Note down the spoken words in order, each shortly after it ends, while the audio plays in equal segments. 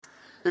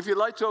If you'd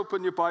like to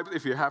open your Bible,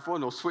 if you have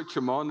one, or switch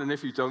them on, and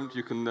if you don't,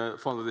 you can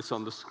follow this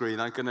on the screen.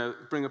 I'm going to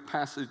bring a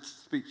passage,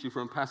 speak to you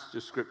from a passage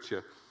of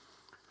Scripture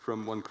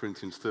from 1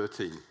 Corinthians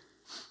 13.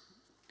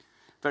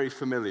 Very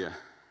familiar.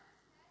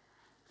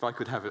 If I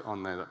could have it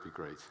on there, that'd be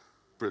great.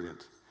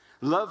 Brilliant.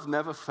 Love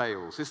never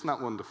fails. Isn't that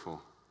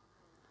wonderful?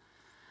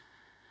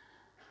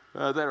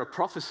 There are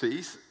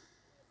prophecies.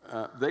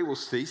 They will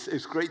cease.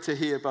 It's great to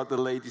hear about the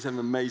ladies and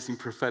an amazing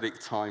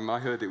prophetic time. I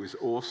heard it was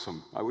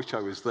awesome. I wish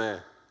I was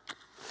there.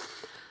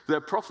 There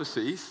are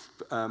prophecies.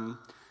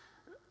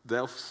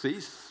 They'll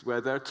cease.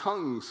 Where there are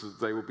tongues,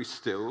 they will be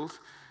stilled.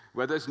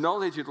 Where there's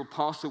knowledge, it'll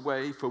pass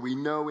away. For we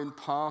know in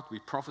part, we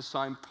prophesy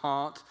in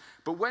part.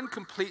 But when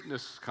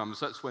completeness comes,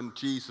 that's when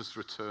Jesus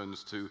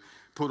returns to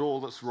put all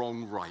that's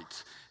wrong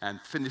right and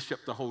finish up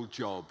the whole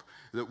job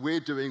that we're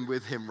doing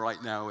with him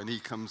right now, and he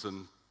comes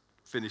and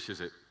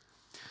finishes it.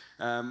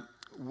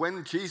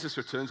 When Jesus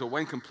returns, or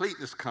when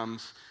completeness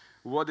comes,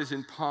 what is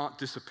in part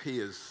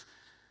disappears.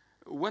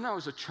 When I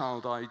was a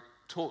child, I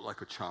taught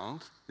like a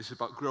child. This is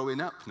about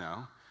growing up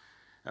now,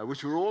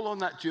 which we're all on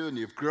that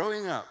journey of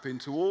growing up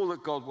into all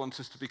that God wants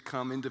us to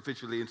become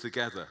individually and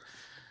together.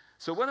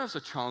 So when I was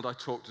a child, I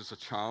talked as a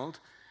child.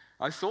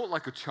 I thought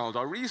like a child.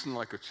 I reasoned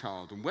like a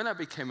child. And when I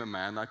became a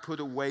man, I put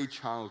away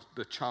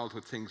the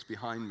childhood things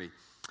behind me.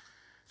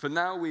 For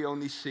now, we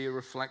only see a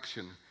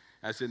reflection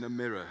as in a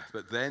mirror.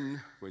 But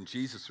then, when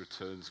Jesus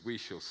returns, we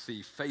shall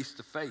see face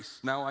to face.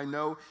 Now I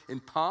know in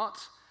part,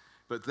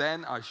 but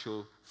then I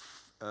shall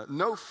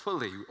know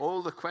fully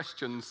all the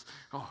questions.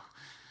 Oh,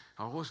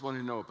 I always want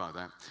to know about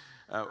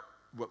that.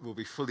 What will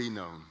be fully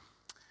known.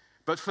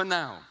 But for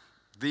now,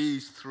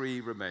 these three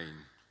remain.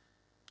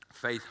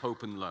 Faith,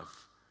 hope, and love.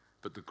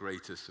 But the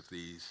greatest of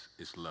these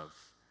is love.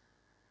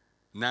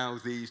 Now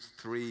these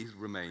three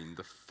remain,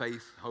 the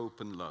faith,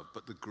 hope, and love.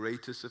 But the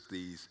greatest of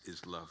these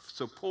is love.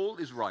 So Paul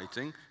is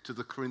writing to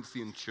the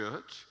Corinthian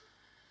church.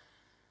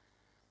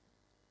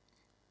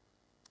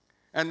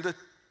 And the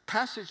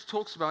passage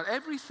talks about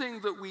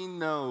everything that we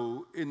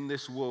know in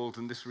this world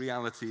and this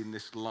reality in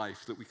this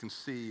life that we can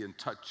see and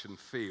touch and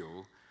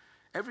feel.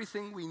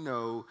 Everything we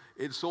know,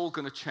 it's all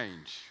going to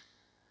change.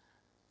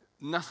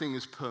 Nothing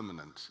is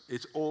permanent.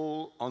 It's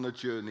all on a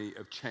journey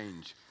of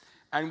change.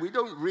 And we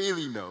don't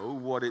really know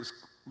what it's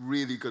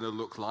really going to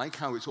look like,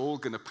 how it's all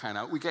going to pan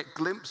out. We get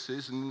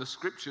glimpses, and in the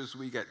scriptures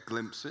we get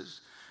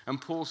glimpses.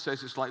 And Paul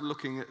says it's like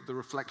looking at the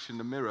reflection in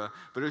the mirror.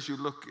 But as you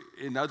look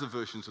in other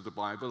versions of the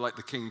Bible, like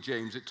the King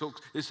James, it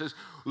says,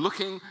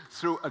 looking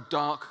through a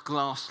dark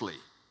glassly.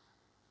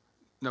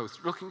 No,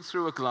 looking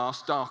through a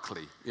glass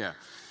darkly, yeah.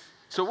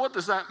 So what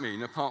does that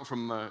mean, apart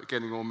from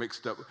getting all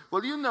mixed up?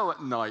 Well, you know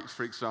at night,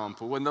 for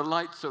example, when the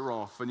lights are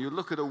off and you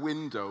look at a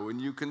window and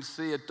you can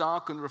see a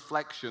darkened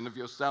reflection of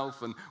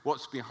yourself and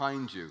what's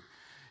behind you.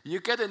 You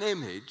get an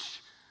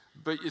image,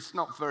 but it's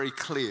not very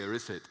clear,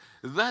 is it?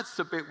 That's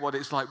a bit what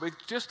it's like. We're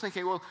just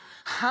thinking, well,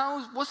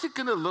 what's it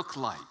going to look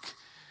like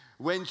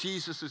when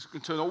Jesus is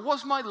returned? Or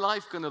what's my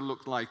life going to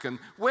look like? And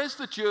where's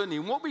the journey?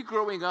 And what are we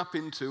growing up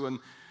into? And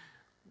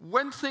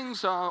when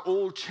things are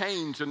all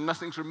changed and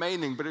nothing's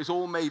remaining, but it's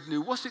all made new,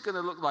 what's it going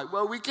to look like?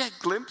 Well, we get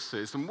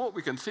glimpses, and what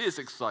we can see is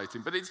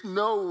exciting, but it's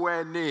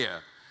nowhere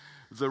near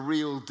the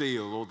real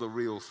deal or the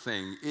real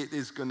thing. It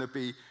is going to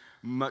be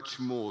much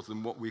more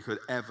than what we could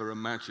ever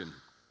imagine.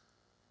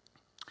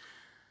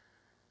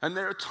 And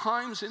there are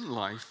times in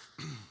life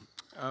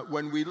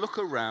when we look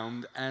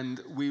around and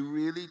we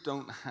really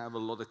don't have a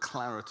lot of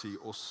clarity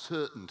or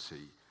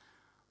certainty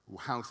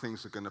how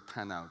things are going to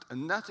pan out.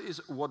 And that is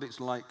what it's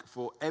like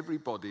for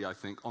everybody, I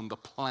think, on the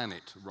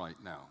planet right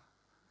now.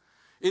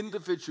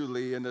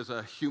 Individually and as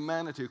a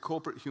humanity, a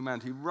corporate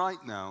humanity, right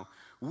now,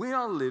 we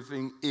are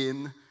living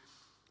in,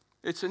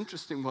 it's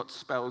interesting what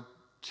spell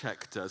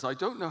check does. I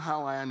don't know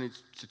how I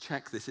managed to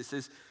check this. It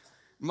says,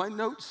 my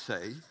notes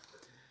say,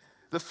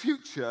 the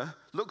future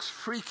looks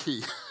freaky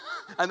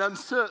and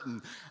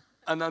uncertain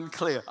and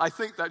unclear. I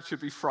think that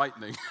should be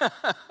frightening.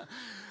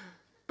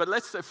 But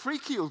let's say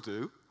freaky will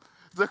do.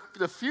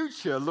 The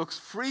future looks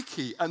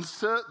freaky,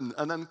 uncertain,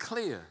 and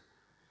unclear.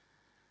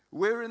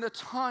 We're in a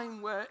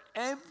time where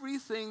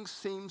everything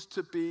seems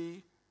to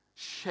be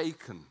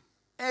shaken.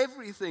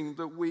 Everything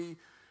that we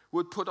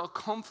would put our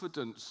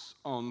confidence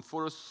on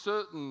for a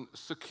certain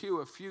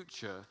secure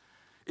future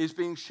is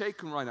being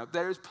shaken right now.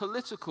 There is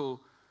political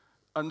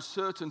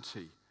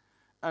uncertainty.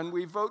 And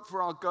we vote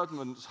for our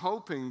governments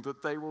hoping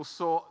that they will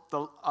sort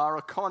our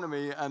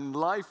economy and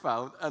life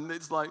out. And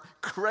it's like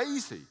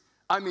crazy.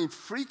 I mean,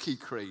 freaky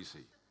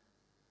crazy.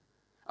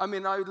 I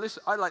mean, I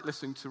like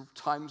listening to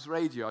Times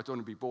Radio. I don't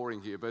want to be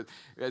boring here, but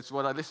it's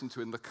what I listen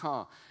to in the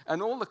car.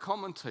 And all the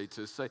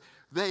commentators say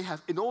they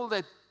have, in all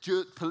their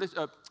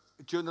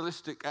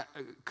journalistic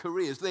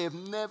careers, they have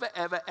never,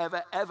 ever,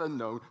 ever, ever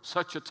known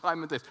such a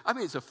time as this. I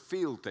mean, it's a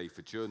field day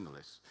for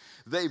journalists.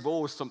 They've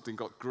always something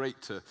got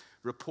great to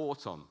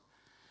report on.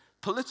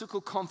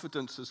 Political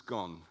confidence has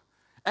gone.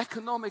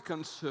 Economic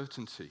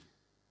uncertainty.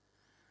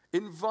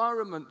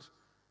 Environment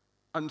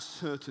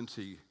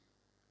uncertainty.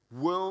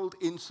 world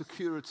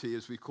insecurity,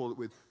 as we call it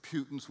with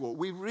Putin's war.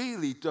 We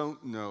really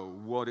don't know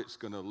what it's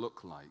going to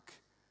look like.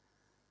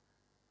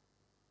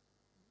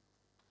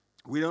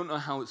 We don't know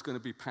how it's going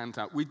to be panned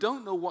out. We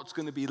don't know what's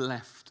going to be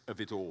left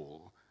of it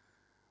all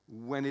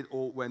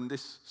when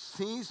this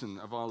season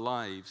of our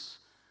lives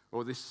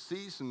or this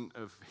season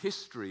of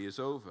history is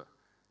over.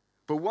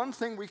 But one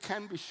thing we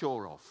can be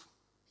sure of,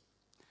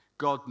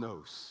 God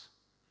knows.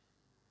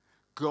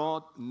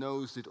 God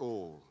knows it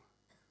all.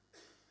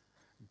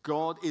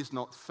 God is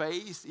not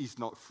fazed. He's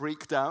not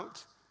freaked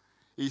out.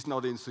 He's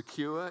not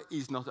insecure.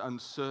 He's not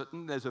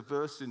uncertain. There's a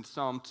verse in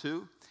Psalm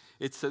 2.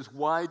 It says,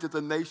 "Why do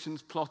the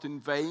nations plot in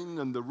vain,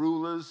 and the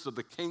rulers of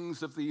the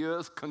kings of the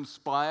earth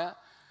conspire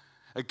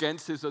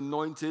against his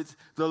anointed?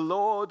 The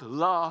Lord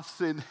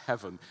laughs in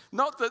heaven."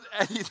 Not that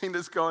anything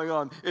that's going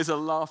on is a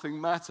laughing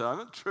matter. I'm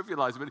not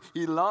trivializing, but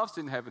he laughs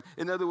in heaven.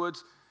 In other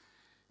words,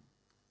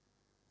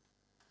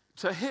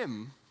 to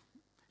him,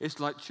 it's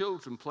like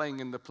children playing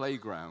in the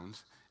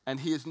playground, and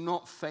he is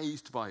not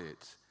fazed by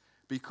it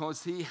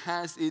because he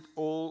has it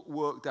all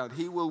worked out.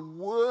 He will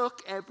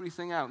work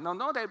everything out. Now,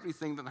 not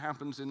everything that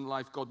happens in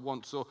life God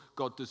wants or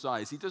God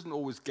desires. He doesn't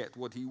always get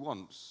what he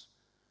wants.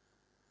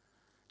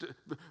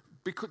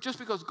 Just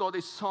because God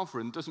is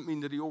sovereign doesn't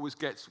mean that he always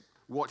gets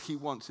what he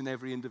wants in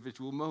every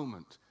individual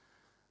moment.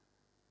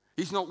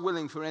 He's not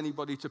willing for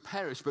anybody to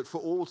perish, but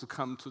for all to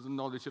come to the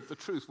knowledge of the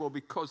truth. Well,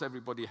 because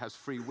everybody has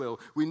free will,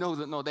 we know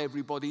that not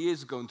everybody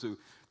is going to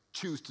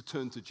choose to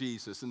turn to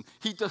Jesus, and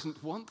he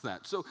doesn't want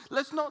that. So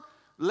let's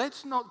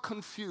not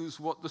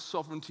confuse what the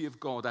sovereignty of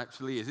God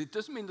actually is. It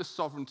doesn't mean the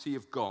sovereignty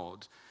of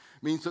God.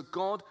 It means that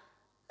God,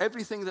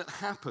 everything that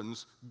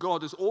happens,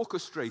 God has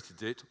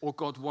orchestrated it or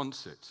God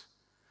wants it.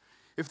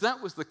 If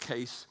that was the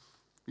case,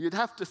 you'd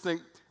have to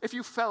think, if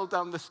you fell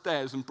down the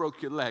stairs and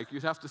broke your leg,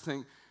 you'd have to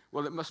think,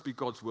 well, it must be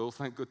God's will.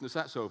 Thank goodness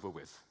that's over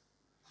with.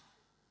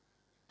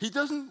 He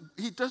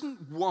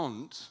doesn't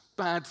want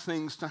bad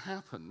things to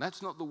happen.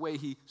 That's not the way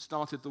he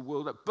started the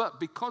world up. But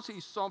because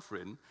he's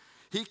sovereign,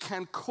 he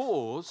can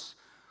cause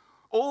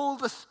all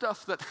the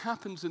stuff that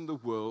happens in the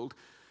world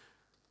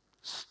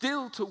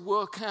still to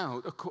work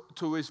out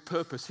to his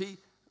purpose. He,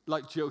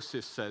 like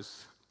Joseph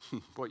says,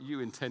 what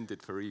you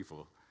intended for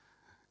evil,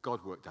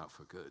 God worked out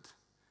for good.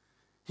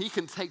 He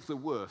can take the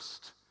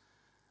worst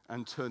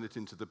and turn it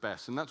into the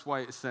best. And that's why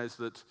it says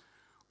that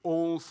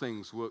all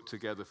things work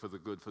together for the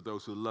good for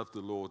those who love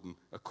the Lord and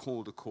are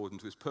called according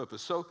to his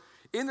purpose. So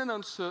in an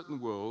uncertain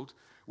world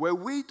where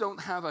we don't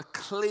have a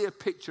clear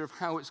picture of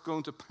how it's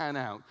going to pan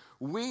out,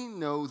 we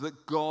know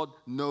that God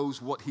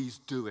knows what he's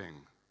doing.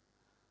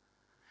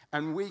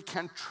 And we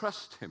can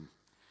trust him.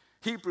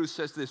 Hebrews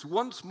says this,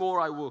 once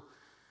more I will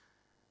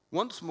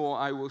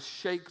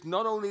shake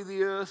not only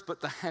the earth,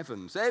 but the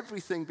heavens,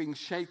 everything being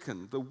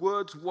shaken. The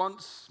words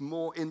once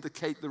more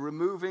indicate the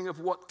removing of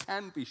what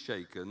can be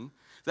shaken,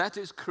 that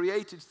is,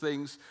 created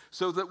things,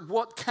 so that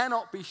what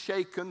cannot be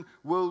shaken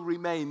will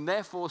remain.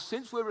 Therefore,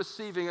 since we're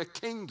receiving a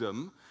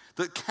kingdom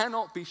that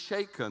cannot be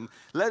shaken,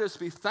 let us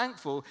be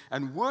thankful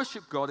and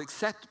worship God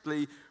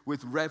acceptably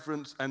with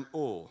reverence and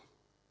awe.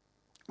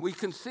 We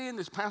can see in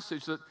this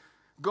passage that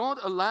God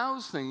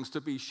allows things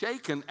to be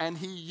shaken, and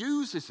he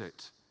uses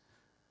it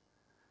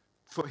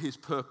for his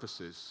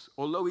purposes,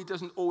 although he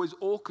doesn't always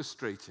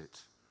orchestrate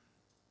it.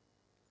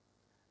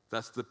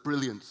 That's the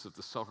brilliance of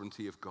the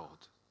sovereignty of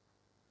God.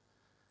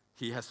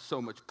 He has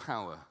so much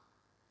power,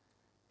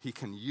 he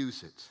can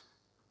use it,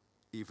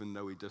 even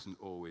though he doesn't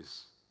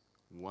always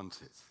want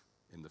it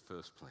in the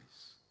first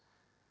place.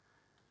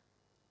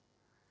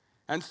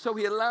 And so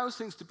he allows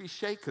things to be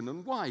shaken.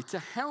 And why? To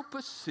help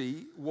us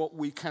see what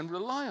we can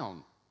rely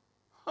on.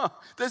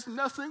 There's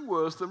nothing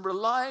worse than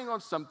relying on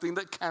something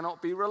that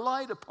cannot be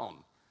relied upon.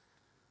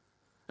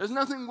 There's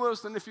nothing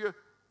worse than if you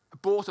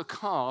bought a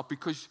car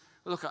because,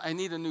 look, I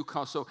need a new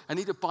car, so I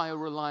need to buy a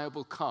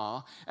reliable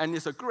car, and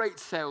it's a great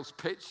sales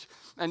pitch,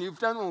 and you've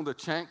done all the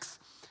checks,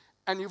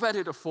 and you've had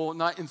it a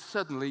fortnight, and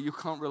suddenly you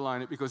can't rely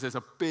on it because there's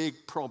a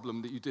big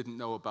problem that you didn't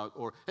know about,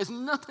 or there's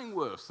nothing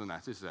worse than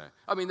that, is there?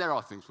 I mean, there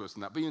are things worse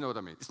than that, but you know what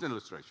I mean. It's an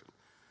illustration.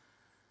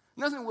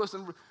 Nothing worse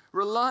than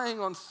relying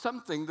on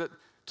something that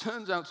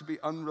turns out to be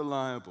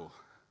unreliable.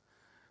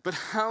 But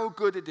how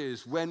good it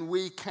is when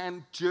we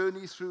can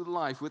journey through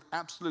life with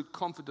absolute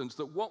confidence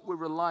that what we're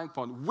relying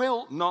upon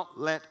will not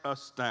let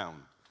us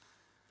down.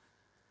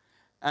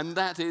 And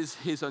that is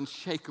his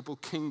unshakable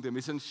kingdom,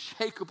 his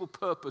unshakable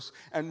purpose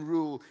and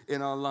rule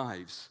in our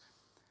lives.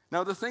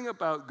 Now, the thing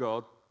about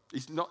God,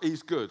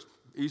 he's good.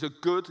 He's a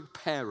good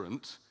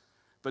parent,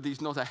 but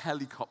he's not a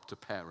helicopter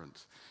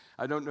parent.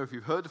 I don't know if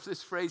you've heard of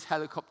this phrase,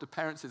 helicopter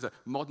parents is a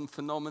modern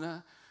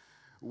phenomenon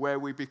where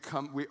we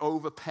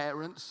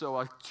over-parent, so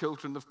our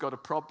children have got a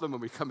problem and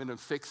we come in and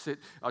fix it.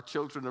 Our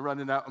children are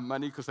running out of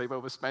money because they've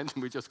overspent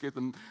and we just give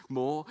them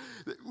more.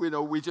 We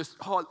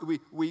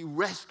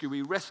rescue,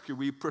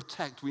 we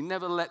protect. We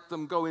never let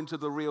them go into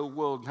the real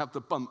world and have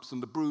the bumps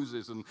and the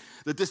bruises and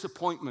the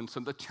disappointments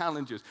and the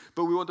challenges.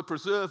 But we want to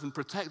preserve and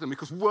protect them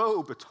because,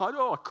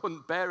 I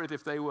couldn't bear it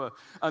if they were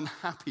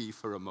unhappy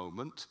for a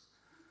moment.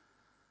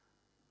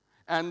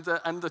 And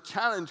the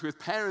challenge with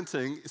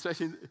parenting,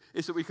 especially,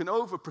 is that we can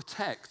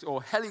overprotect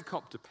or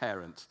helicopter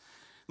parent.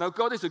 Now,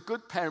 God is a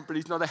good parent, but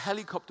he's not a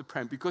helicopter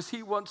parent because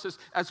he wants us,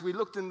 as we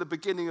looked in the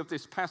beginning of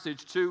this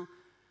passage, to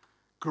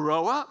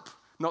grow up,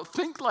 not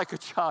think like a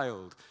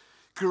child.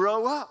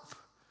 Grow up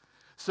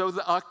so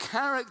that our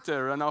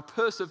character and our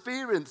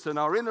perseverance and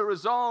our inner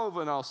resolve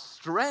and our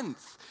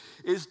strength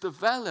is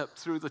developed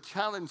through the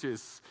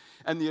challenges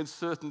and the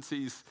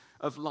uncertainties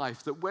of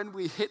life. That when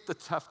we hit the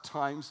tough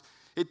times,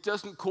 it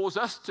doesn't cause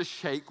us to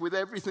shake with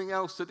everything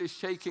else that is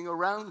shaking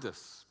around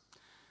us.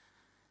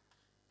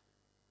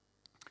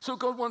 So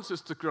God wants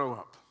us to grow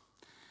up.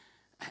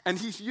 And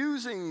he's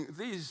using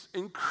this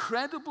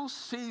incredible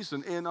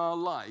season in our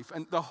life,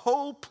 and the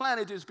whole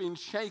planet is being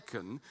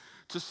shaken,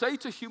 to say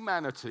to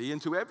humanity and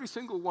to every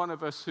single one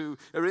of us who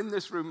are in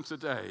this room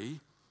today,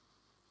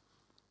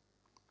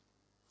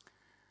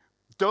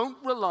 don't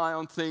rely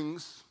on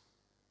things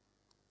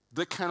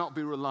that cannot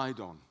be relied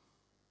on.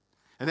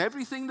 And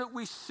everything that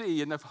we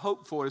see and have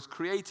hoped for is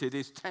created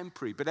is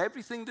temporary, but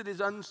everything that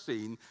is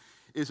unseen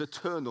is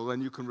eternal,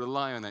 and you can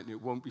rely on it, and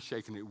it won't be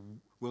shaken. It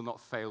will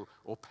not fail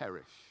or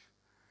perish.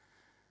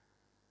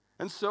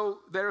 And so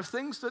there are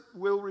things that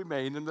will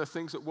remain, and there are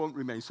things that won't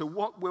remain. So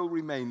what will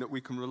remain that we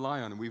can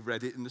rely on? And we've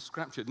read it in the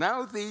scripture.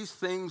 Now these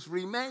things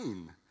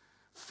remain: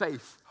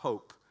 faith,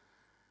 hope,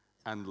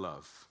 and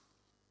love.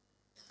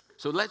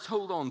 So let's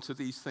hold on to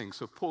these things.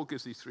 So Paul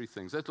gives these three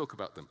things. Let's talk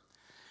about them.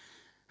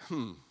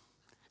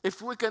 If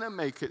we're going to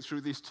make it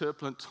through these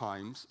turbulent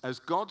times, as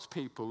God's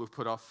people who've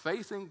put our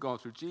faith in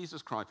God through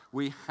Jesus Christ,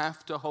 we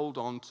have to hold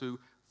on to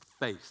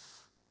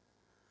faith.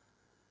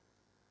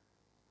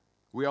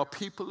 We are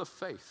people of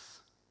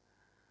faith.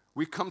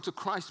 We come to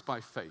Christ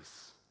by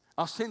faith.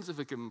 Our sins are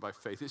forgiven by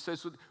faith. It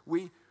says that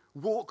we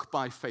walk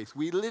by faith.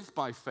 We live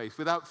by faith.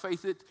 Without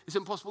faith, it is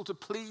impossible to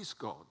please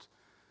God.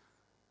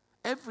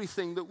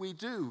 Everything that we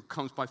do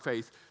comes by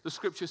faith. The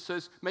scripture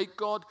says, May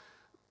God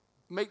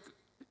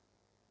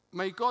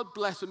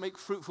bless and make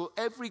fruitful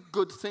every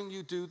good thing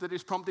you do that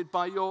is prompted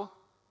by your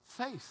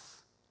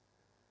faith.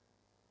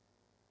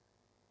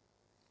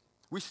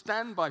 We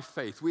stand by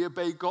faith. We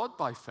obey God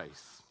by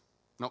faith,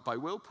 not by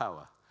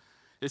willpower.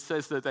 It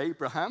says that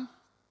Abraham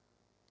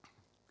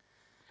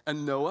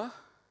and Noah,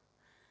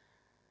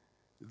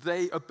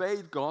 they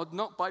obeyed God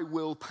not by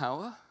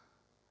willpower,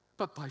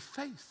 but by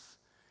faith.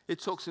 It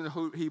talks in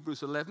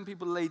Hebrews 11,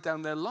 people laid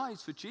down their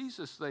lives for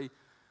Jesus. They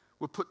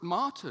were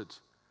martyred.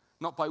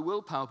 Not by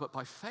willpower, but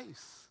by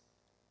faith.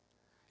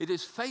 It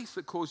is faith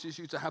that causes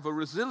you to have a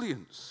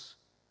resilience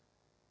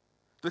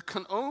that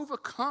can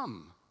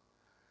overcome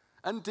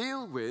and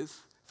deal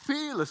with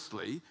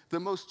fearlessly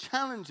the most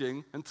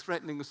challenging and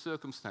threatening of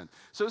circumstance.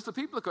 So as the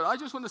people of God, I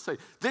just want to say,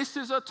 this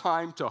is a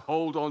time to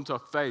hold on to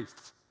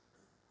faith.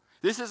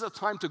 This is a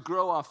time to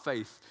grow our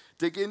faith,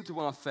 dig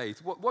into our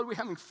faith. What are we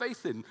having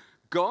faith in?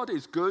 God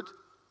is good.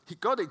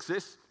 God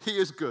exists. He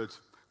is good.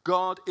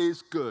 God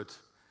is good.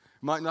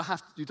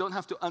 You don't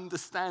have to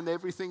understand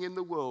everything in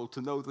the world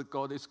to know that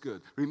God is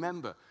good.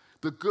 Remember,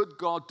 the good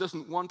God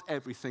doesn't want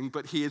everything,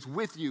 but he is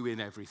with you in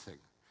everything.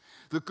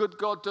 The good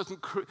God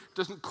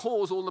doesn't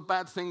cause all the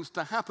bad things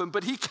to happen,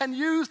 but he can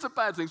use the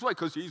bad things. Why?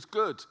 Because he's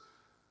good.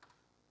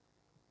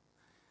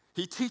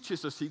 He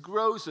teaches us, he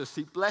grows us,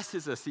 he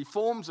blesses us, he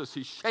forms us,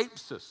 he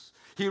shapes us,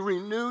 he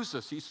renews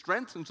us, he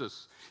strengthens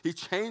us, he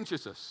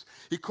changes us.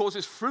 He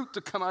causes fruit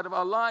to come out of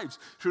our lives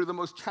through the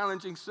most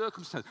challenging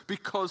circumstance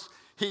because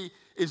he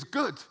is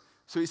good.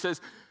 So he says,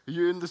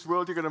 you in this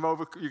world, you're going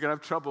to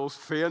have troubles.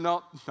 Fear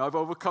not. I've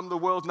overcome the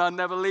world, and I'll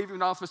never leave you,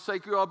 and I'll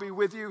forsake you. I'll be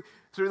with you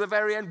through the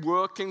very end,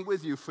 working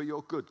with you for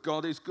your good.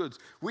 God is good.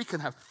 We can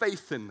have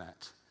faith in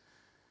that.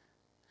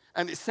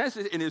 And it says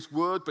it in his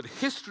word, but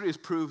history has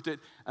proved it.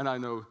 And I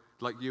know,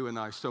 like you and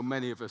I, so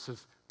many of us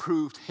have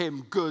proved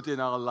him good in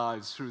our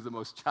lives through the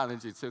most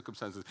challenging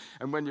circumstances.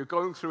 And when you're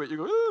going through it, you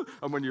go, ooh.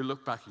 And when you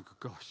look back, you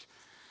go, gosh,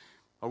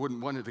 I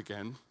wouldn't want it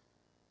again.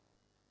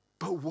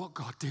 But what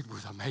God did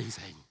was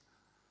amazing.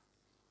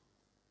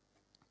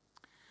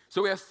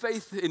 So we have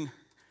faith in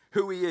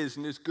who he is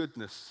and his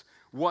goodness,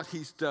 what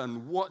he's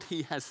done, what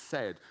he has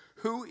said,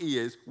 who he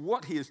is,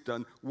 what he has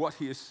done, what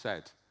he has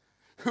said.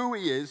 Who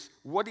he is,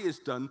 what he has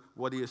done,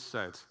 what he has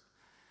said.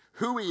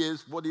 Who he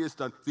is, what he has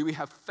done. Do we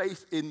have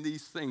faith in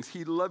these things?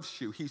 He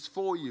loves you. He's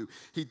for you.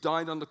 He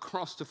died on the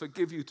cross to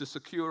forgive you, to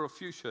secure a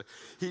future.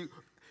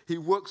 He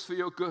works for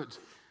your good.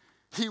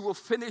 He will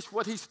finish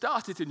what he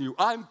started in you.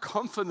 I'm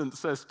confident,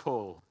 says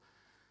Paul.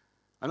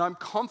 And I'm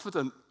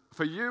confident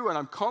for you, and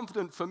I'm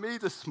confident for me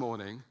this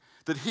morning,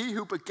 that he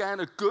who began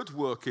a good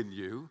work in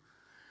you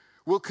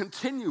will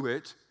continue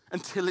it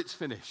until it's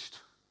finished.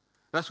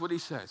 That's what he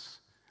says.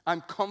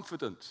 I'm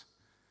confident.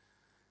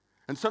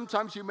 And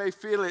sometimes you may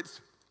feel it's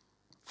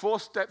 4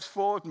 steps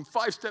forward and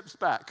 5 steps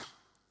back.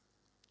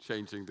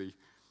 Changing the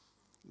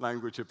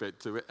language a bit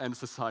to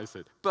emphasize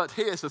it. But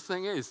here's the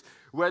thing is,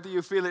 whether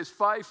you feel it's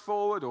 5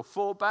 forward or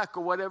 4 back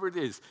or whatever it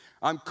is,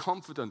 I'm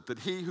confident that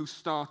he who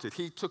started,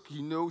 he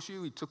knows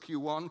you, he took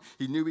you on,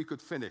 he knew he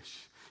could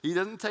finish. He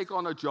doesn't take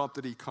on a job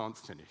that he can't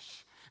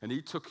finish. And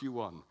he took you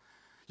on.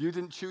 You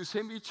didn't choose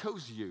him, he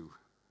chose you.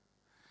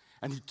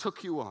 And he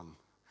took you on.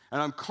 And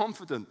I'm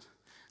confident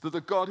that the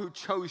God who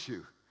chose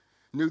you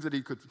knew that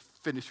he could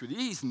finish with you.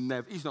 He's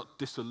not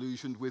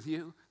disillusioned with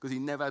you because he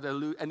never had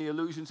any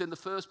illusions in the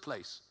first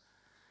place.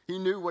 He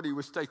knew what he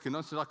was taking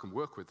on, said, I can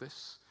work with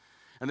this.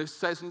 And it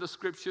says in the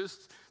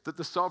scriptures that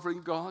the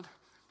sovereign God,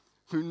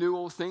 who knew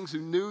all things, who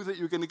knew that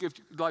you were going to give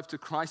life to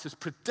Christ, has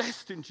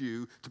predestined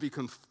you to be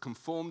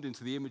conformed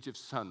into the image of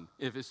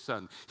his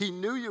Son. He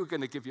knew you were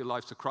going to give your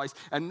life to Christ,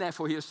 and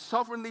therefore he has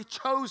sovereignly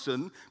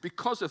chosen,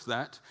 because of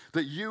that,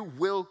 that you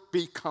will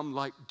become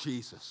like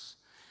Jesus.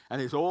 And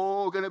it's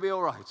all going to be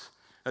all right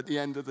at the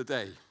end of the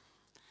day.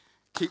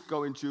 Keep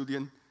going,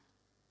 Julian.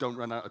 Don't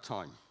run out of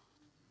time.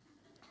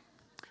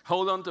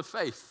 Hold on to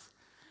faith.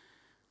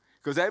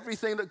 Because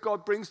everything that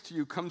God brings to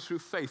you comes through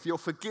faith. Your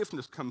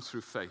forgiveness comes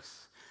through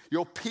faith.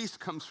 Your peace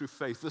comes through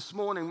faith. This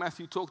morning,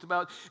 Matthew talked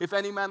about, if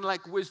any man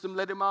lack wisdom,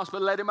 let him ask,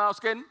 but let him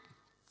ask in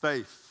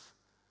faith.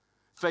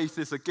 Faith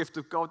is a gift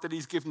of God that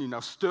he's given you.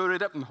 Now stir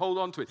it up and hold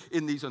on to it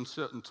in these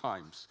uncertain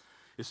times.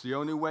 It's the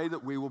only way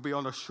that we will be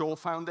on a sure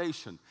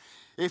foundation.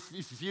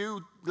 If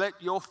you let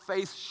your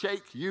faith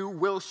shake, you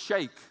will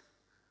shake.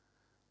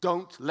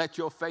 Don't let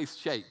your faith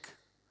shake.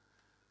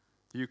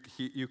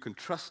 You can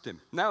trust him.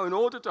 Now, in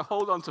order to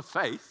hold on to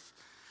faith,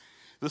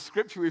 the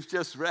scripture we've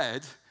just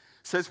read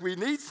says we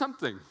need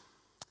something.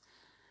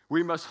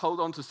 We must hold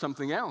on to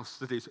something else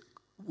that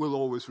will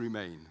always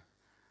remain.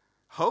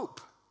 Hope.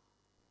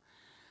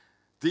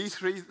 These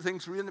three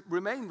things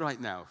remain right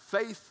now.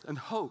 Faith and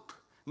hope.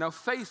 Now,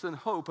 faith and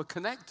hope are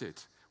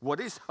connected. What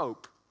is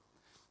hope?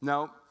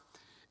 Now,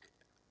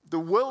 the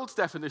world's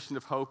definition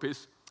of hope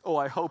is,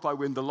 I hope I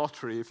win the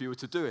lottery if you were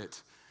to do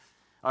it.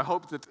 I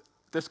hope that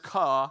this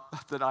car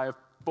that I have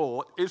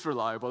bought is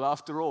reliable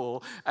after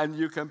all, and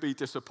you can be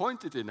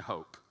disappointed in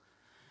hope.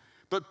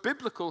 But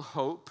biblical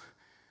hope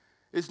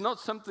is not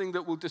something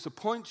that will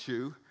disappoint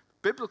you.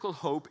 Biblical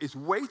hope is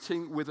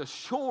waiting with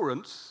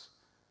assurance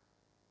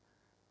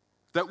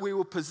that we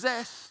will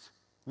possess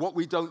what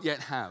we don't yet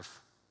have.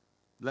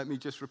 Let me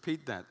just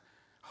repeat that.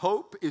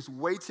 Hope is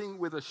waiting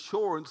with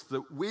assurance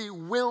that we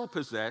will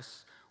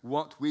possess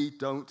what we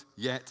don't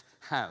yet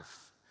have.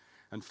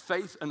 And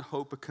faith and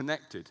hope are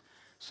connected.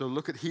 So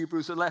look at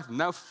Hebrews 11.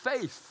 Now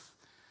faith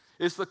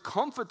is the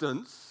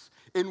confidence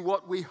in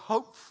what we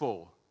hope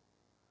for,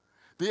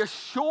 the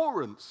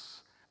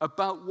assurance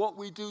about what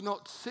we do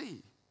not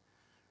see.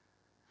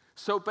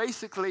 So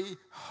basically,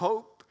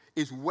 hope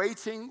is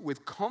waiting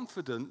with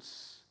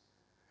confidence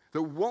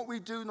that what we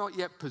do not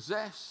yet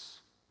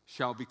possess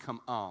shall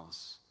become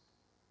ours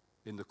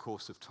in the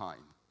course of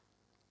time.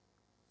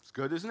 It's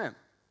good, isn't it?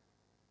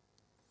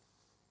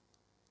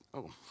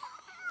 Oh,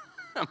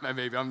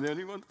 maybe I'm the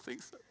only one that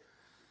thinks so.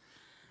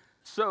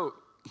 So,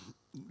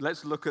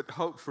 let's look at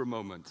hope for a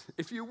moment.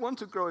 If you want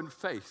to grow in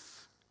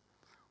faith,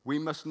 we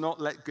must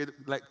not let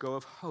go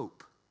of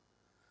hope.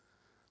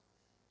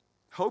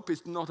 Hope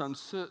is not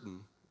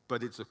uncertain,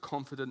 but it's a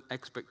confident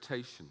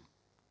expectation.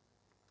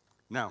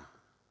 Now,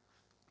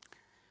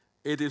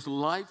 it is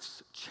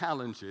life's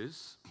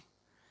challenges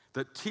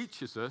that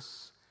teaches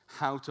us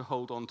how to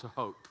hold on to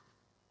hope.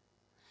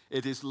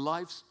 It is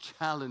life's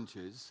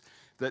challenges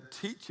that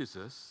teaches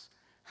us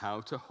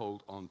how to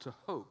hold on to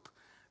hope.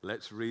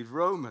 Let's read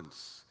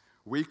Romans.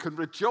 We can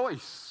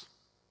rejoice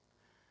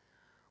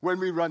when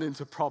we run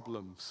into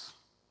problems.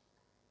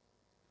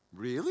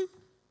 Really?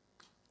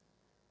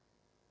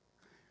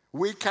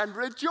 We can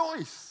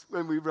rejoice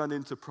when we run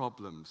into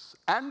problems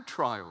and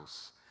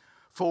trials,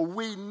 for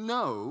we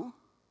know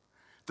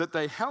that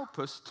they help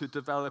us to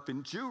develop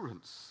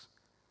endurance,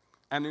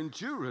 and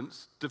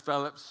endurance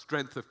develops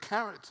strength of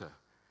character,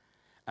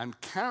 and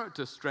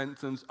character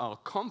strengthens our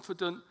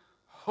confident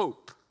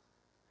hope.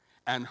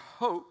 And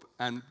hope,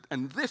 and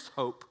this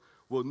hope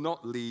will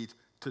not lead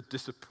to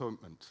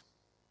disappointment.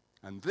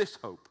 And this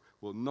hope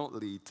will not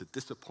lead to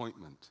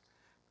disappointment.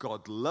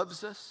 God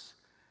loves us,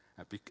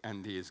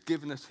 and he has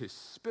given us his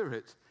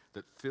Spirit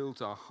that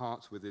fills our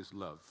hearts with his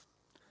love.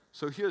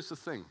 So here's the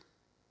thing.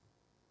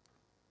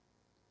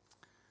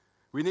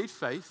 We need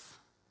faith,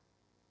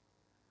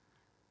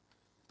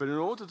 but in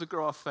order to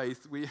grow our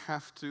faith, we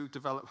have to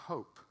develop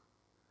hope.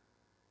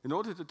 In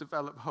order to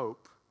develop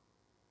hope,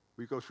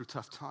 we go through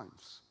tough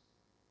times.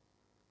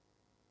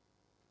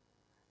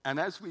 And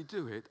as we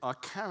do it, our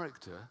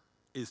character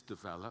is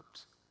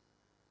developed,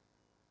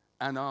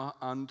 and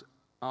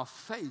our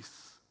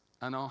faith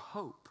and our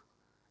hope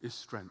is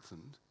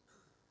strengthened.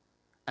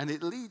 And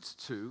it leads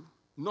to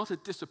not a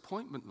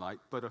disappointment life,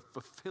 but a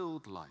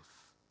fulfilled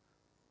life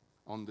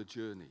on the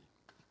journey.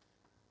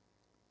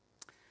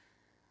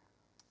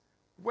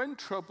 When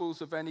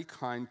troubles of any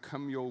kind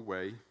come your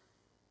way,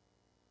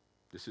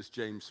 this is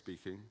James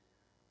speaking,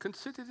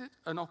 consider it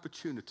an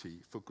opportunity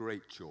for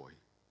great joy.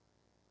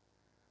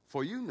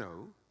 For you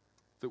know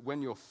that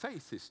when your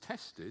faith is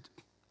tested,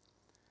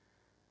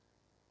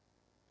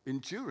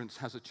 endurance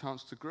has a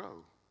chance to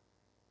grow.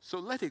 So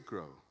let it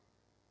grow.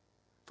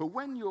 For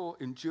when your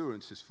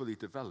endurance is fully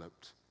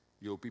developed,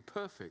 you'll be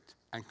perfect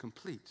and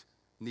complete,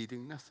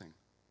 needing nothing.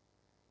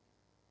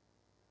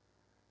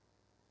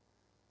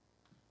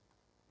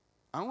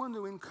 I want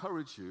to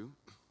encourage you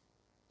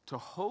to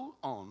hold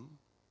on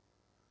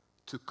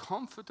to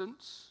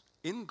confidence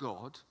in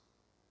God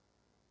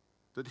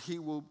that he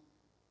will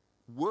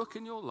work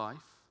in your life,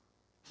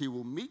 he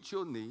will meet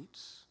your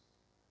needs,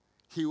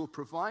 he will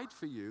provide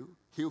for you,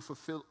 he will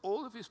fulfill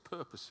all of his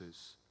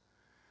purposes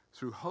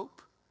through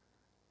hope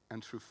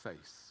and through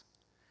faith.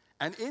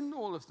 And in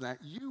all of that,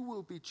 you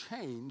will be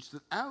changed,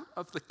 that out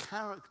of the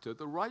character,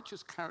 the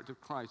righteous character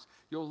of Christ,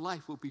 your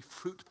life will be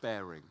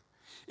fruit-bearing.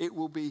 It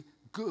will be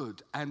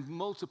good and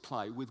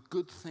multiply with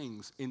good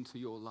things into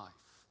your life.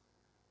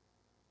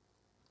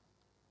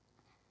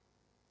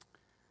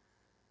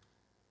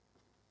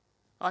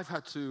 I've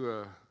had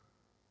to,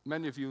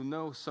 many of you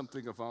know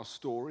something of our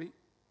story,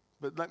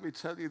 but let me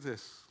tell you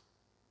this.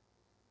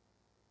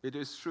 It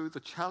is through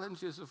the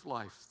challenges of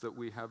life that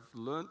we have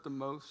learned the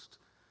most,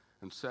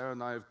 and Sarah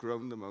and I have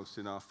grown the most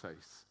in our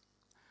faith.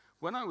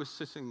 When I was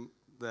sitting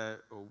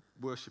there or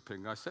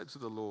worshiping, I said to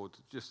the Lord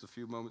just a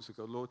few moments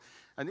ago, Lord,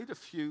 I need a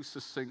few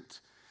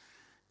succinct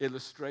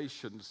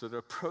illustrations that are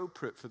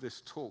appropriate for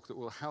this talk that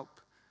will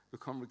help the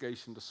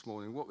congregation this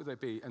morning. What would they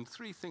be? And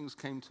three things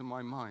came to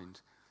my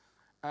mind.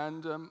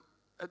 And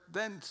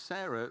then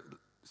Sarah,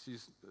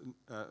 she's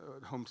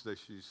at home today,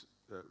 she's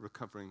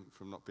recovering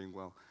from not being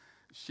well.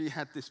 She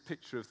had this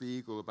picture of the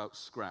eagle about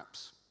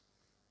scraps.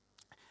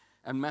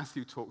 And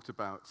Matthew talked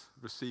about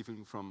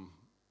receiving from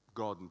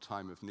God in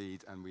time of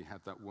need, and we had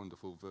that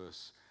wonderful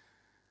verse,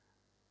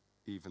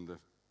 even the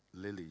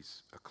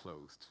lilies are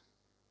clothed.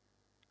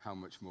 How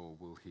much more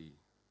will he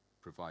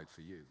provide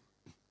for you?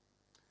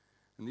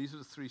 And these are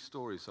the three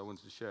stories I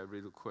wanted to share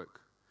real quick.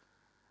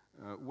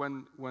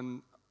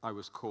 When I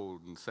was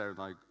called, and Sarah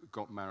and I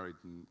got married,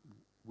 and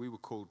we were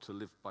called to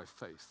live by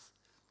faith.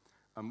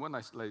 And when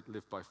I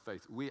lived by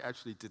faith, we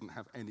actually didn't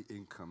have any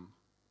income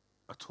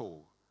at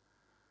all.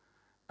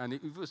 And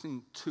it was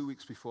in 2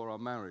 weeks before our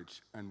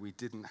marriage, and we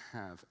didn't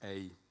have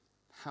a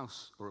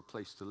house or a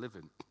place to live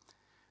in.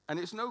 And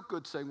it's no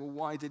good saying, well,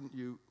 why didn't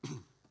you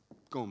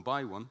go and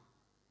buy one?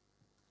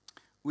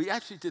 We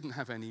actually didn't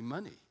have any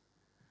money.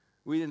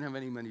 We didn't have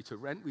any money to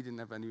rent. We didn't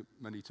have any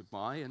money to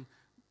buy. And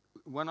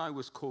when I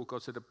was called,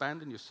 God said,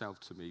 abandon yourself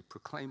to me,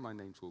 proclaim my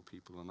name to all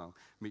people, and I'll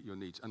meet your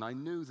needs. And I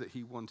knew that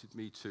he wanted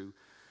me to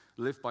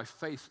live by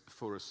faith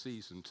for a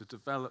season, to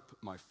develop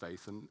my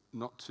faith, and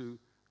not to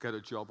get a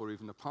job or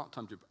even a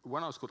part-time job.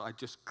 When I was called, I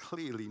just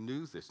clearly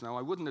knew this. Now,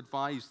 I wouldn't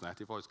advise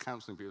that if I was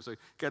counseling people, say,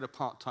 get a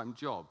part-time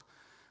job.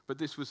 But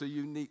this was a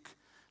unique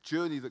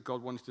journey that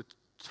God wanted to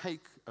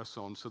take us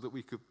on so that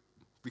we could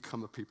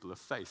become a people of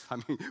faith. I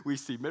mean, we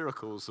see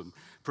miracles and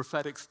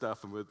prophetic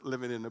stuff, and we're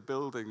living in a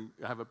building,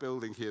 have a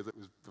building here that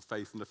was the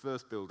faith in the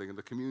first building, and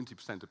the community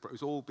center.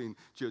 It's all been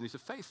journeys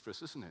of faith for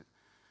us, isn't it?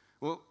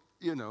 Well,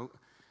 you know,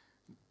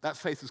 that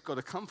faith has got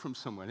to come from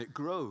somewhere, and it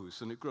grows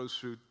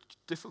through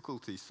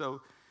difficulty.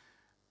 So,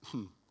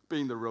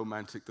 being the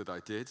romantic that I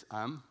did,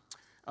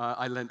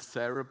 I lent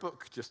Sarah a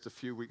book just a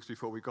few weeks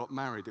before we got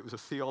married. It was a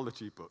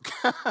theology book.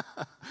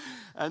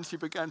 And she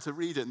began to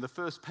read it, and the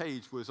first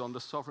page was on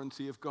the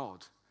sovereignty of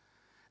God.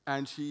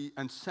 And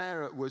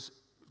Sarah was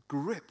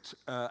gripped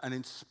and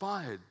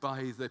inspired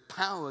by the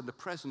power and the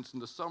presence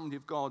and the sovereignty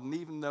of God. And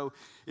even though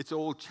it's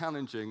all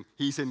challenging,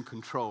 he's in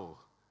control.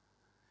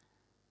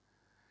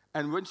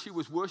 And when she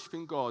was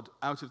worshiping God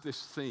out of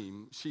this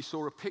theme, she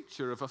saw a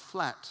picture of a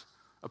flat,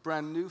 a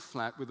brand new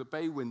flat with a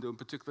bay window and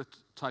particular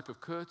type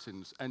of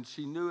curtains. And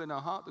she knew in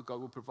her heart that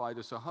God would provide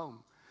us a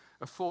home.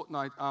 A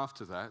fortnight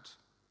after that,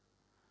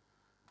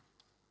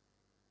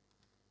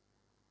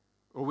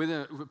 or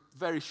within a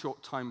very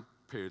short time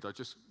period, I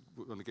just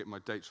want to get my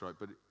dates right,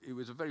 but it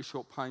was a very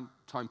short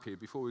time period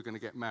before we were going to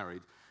get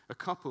married, a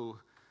couple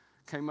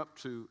came up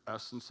to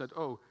us and said,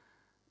 oh,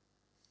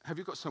 have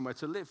you got somewhere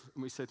to live?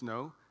 And we said,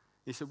 no.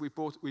 He said, we've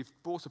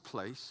bought a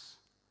place.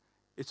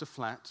 It's a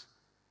flat.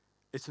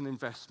 It's an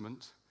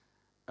investment.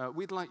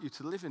 We'd like you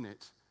to live in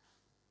it.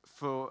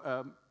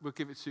 We'll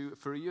give it to you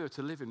for a year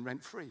to live in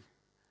rent-free.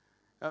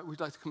 We'd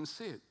like to come and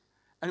see it.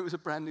 And it was a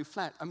brand new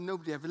flat. I mean,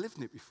 nobody ever lived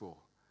in it before.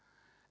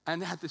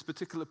 And it had this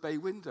particular bay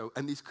window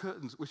and these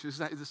curtains, which was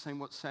exactly the same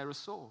what Sarah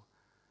saw.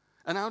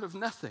 And out of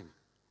nothing,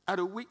 out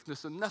of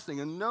weakness and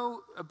nothing, and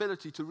no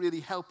ability to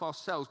really help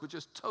ourselves, but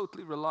just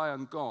totally rely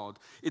on God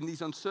in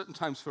these uncertain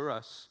times for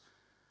us,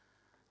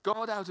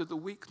 God, out of the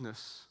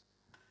weakness,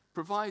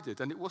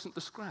 provided. And it wasn't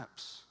the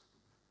scraps.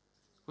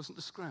 It wasn't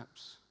the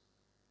scraps.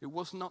 It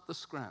was not the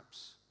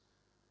scraps.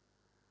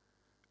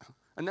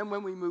 And then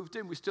when we moved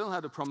in, we still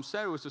had a problem.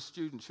 Sarah was a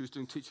student. She was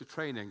doing teacher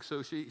training.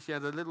 So she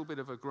had a little bit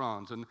of a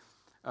grant. And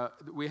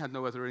we had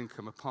no other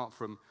income apart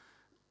from,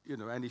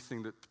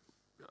 anything that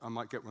I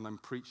might get when I'm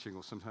preaching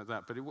or something like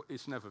that. But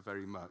it's never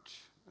very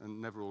much,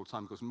 and never all the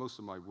time, because most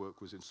of my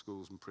work was in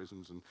schools and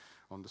prisons and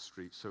on the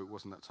streets. So it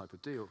wasn't that type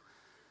of deal.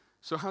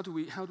 So how do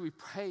we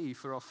pay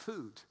for our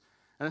food?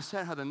 And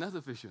Sarah had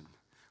another vision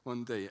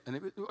one day, and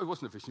it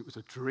wasn't a vision; it was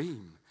a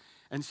dream.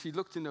 And she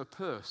looked in her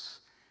purse,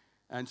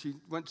 and she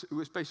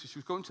was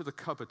going to the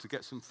cupboard to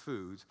get some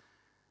food,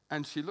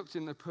 and she looked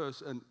in the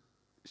purse, and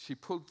she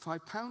pulled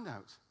 £5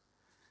 out.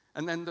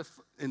 And then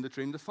in the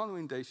dream, the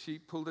following day, she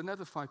pulled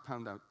another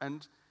 £5 out.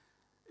 And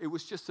it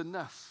was just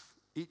enough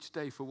each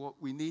day for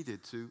what we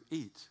needed to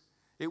eat.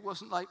 It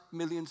wasn't like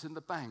millions in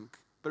the bank,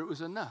 but it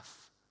was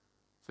enough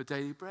for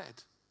daily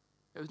bread.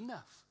 It was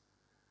enough.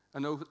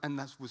 And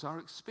that was our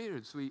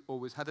experience. We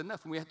always had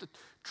enough. And we had to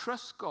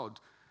trust God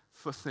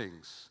for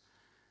things.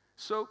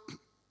 So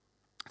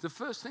the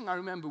first thing I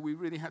remember we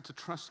really had to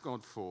trust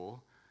God for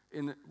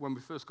when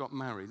we first got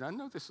married, I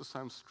know this will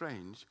sound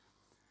strange,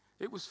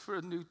 it was for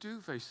a new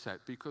duvet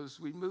set, because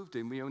we moved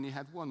in, we only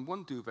had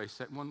one duvet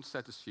set, one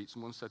set of sheets,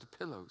 and one set of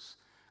pillows.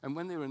 And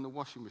when they were in the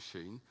washing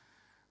machine,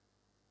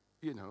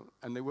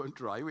 and they weren't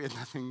dry, we had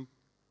nothing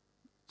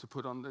to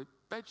put on the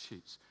bed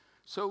sheets.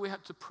 So we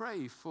had to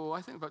pray for,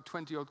 I think, about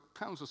 20 odd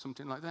pounds or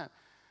something like that,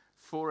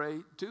 for a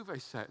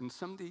duvet set. And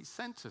somebody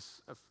sent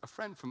us, a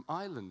friend from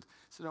Ireland,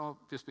 said, "Oh,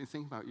 I've just been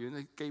thinking about you." And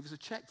they gave us a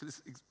check for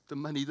the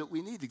money that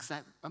we need,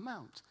 exact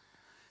amount.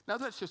 Now,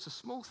 that's just a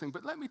small thing,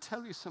 but let me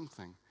tell you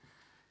something.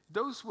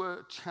 Those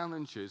were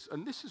challenges,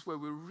 and this is where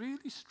we're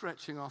really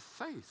stretching our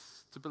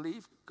faith to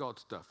believe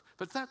God's stuff.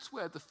 But that's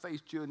where the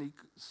faith journey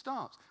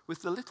starts,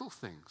 with the little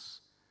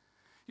things.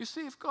 You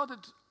see, if God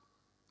had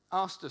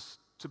asked us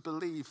to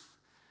believe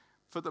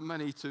for the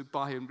money to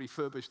buy and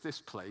refurbish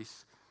this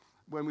place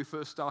when we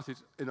first started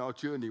in our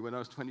journey when I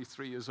was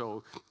 23 years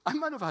old, I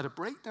might have had a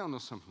breakdown or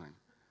something.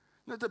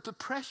 The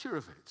pressure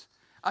of it.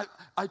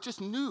 I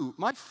just knew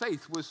my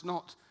faith was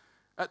not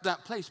at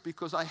that place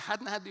because I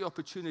hadn't had the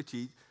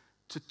opportunity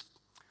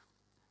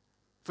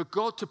for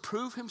God to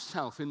prove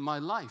himself in my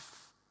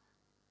life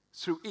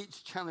through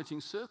each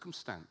challenging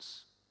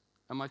circumstance.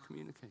 Am I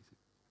communicating?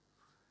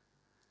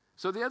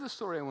 So the other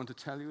story I want to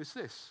tell you is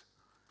this.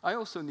 I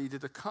also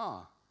needed a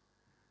car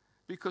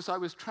because I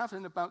was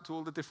traveling about to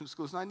all the different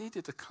schools and I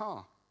needed a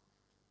car.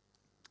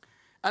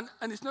 And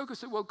it's no good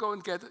to say, well, go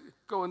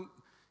and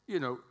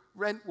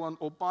rent one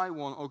or buy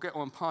one or get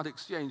one part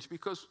exchange,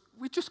 because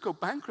we just go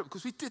bankrupt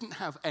because we didn't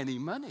have any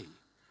money.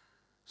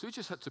 So we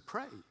just had to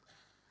pray.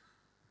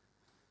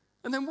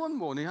 And then one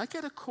morning, I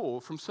get a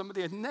call from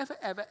somebody I'd never,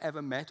 ever,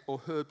 ever met or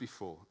heard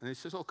before. And he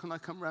says, "Oh, can I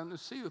come round and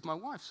see you with my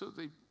wife?" So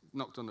they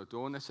knocked on the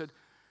door, and they said,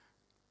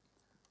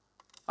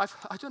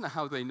 I don't know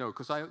how they know,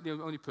 because the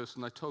only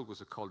person I told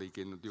was a colleague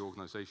in the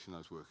organization I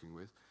was working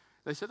with.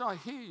 They said, "Oh, I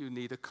hear you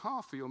need a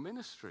car for your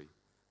ministry."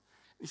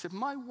 He said,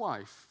 "My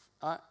wife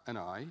and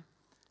I,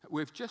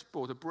 we've just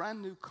bought a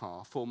brand new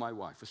car for my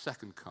wife, a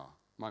second car,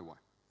 my wife.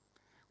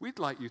 We'd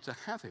like you to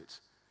have it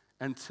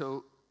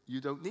until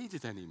you don't need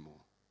it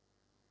anymore."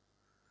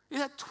 It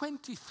had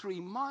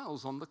 23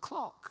 miles on the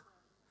clock.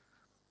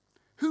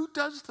 Who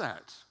does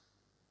that?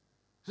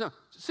 No,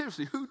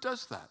 seriously, who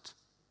does that?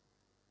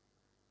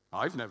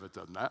 I've never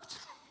done that.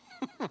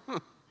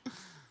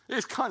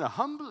 It's kind of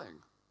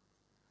humbling.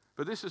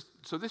 But this is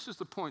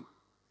the point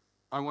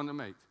I want to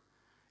make.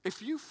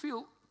 If you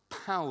feel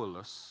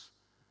powerless,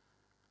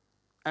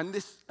 and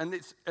it's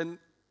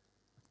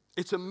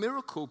a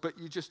miracle, but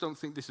you just don't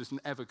think this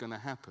isn't ever going to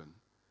happen,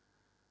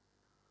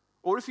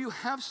 or if you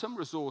have some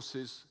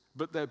resources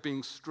but they're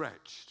being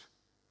stretched,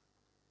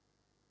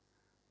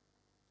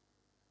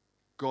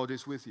 God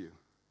is with you.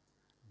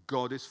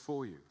 God is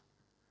for you.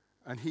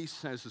 And he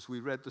says, as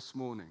we read this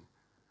morning,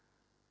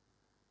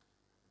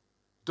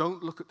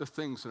 don't look at the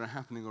things that are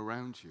happening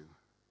around you,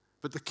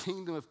 but the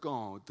kingdom of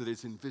God that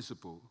is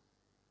invisible,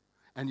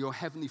 and your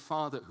heavenly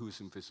Father who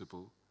is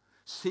invisible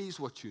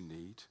sees what you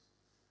need,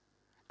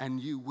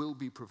 and you will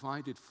be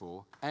provided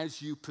for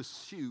as you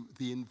pursue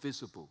the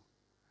invisible,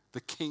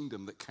 the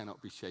kingdom that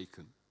cannot be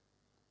shaken,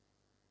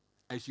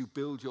 as you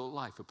build your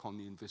life upon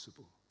the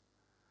invisible.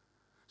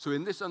 So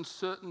in this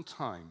uncertain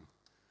time,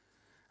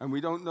 and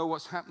we don't know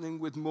what's happening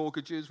with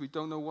mortgages, we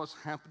don't know what's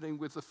happening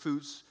with the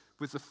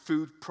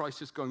food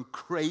prices going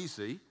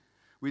crazy,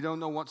 we don't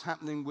know what's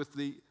happening with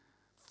the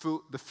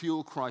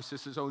fuel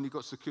crisis. Has only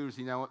got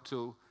security now up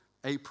till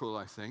April,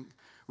 I think.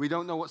 We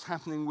don't know what's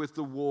happening with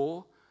the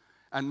war,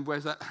 and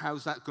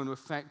how's that going to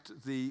affect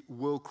the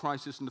world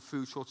crisis and the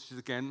food shortages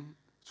again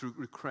through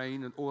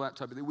Ukraine and all that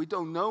type of thing. We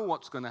don't know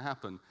what's going to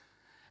happen.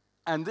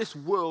 And this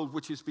world,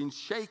 which has been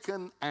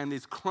shaken and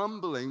is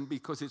crumbling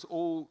because it's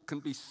all can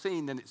be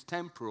seen and it's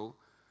temporal,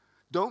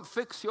 don't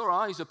fix your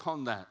eyes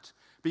upon that.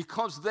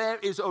 Because there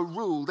is a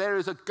rule, there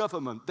is a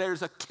government, there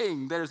is a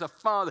king, there is a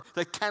father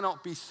that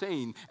cannot be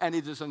seen, and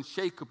it is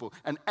unshakable.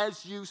 And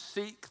as you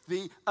seek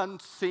the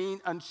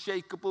unseen,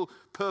 unshakable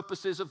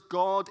purposes of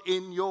God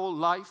in your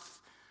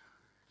life,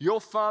 your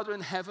Father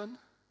in heaven,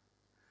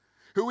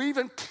 who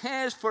even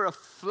cares for a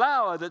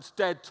flower that's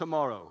dead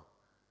tomorrow,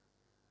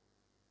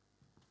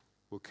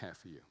 will care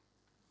for you.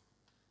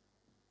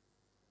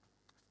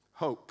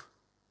 Hope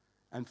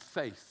and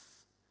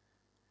faith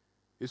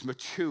is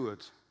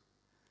matured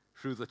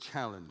through the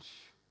challenge.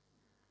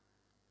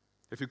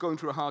 If you're going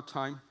through a hard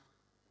time,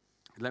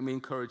 let me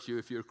encourage you,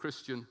 if you're a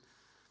Christian,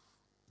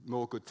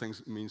 more good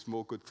things means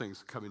more good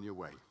things coming your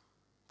way,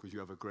 because you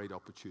have a great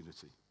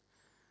opportunity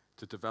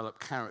to develop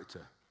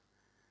character.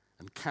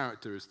 And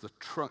character is the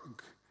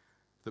trunk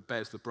that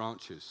bears the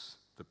branches,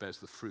 that bears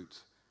the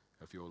fruit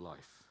of your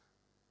life.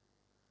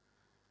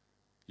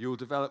 You'll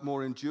develop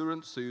more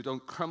endurance so you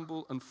don't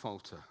crumble and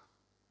falter.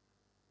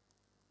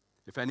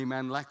 If any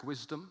man lack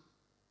wisdom,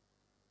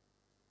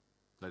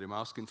 let him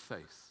ask in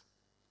faith.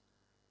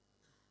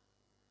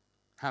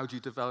 How do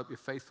you develop your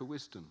faith for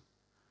wisdom?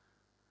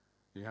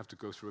 You have to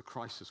go through a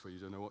crisis where you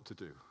don't know what to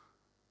do.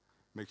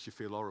 Makes you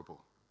feel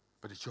horrible,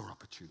 but it's your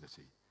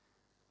opportunity.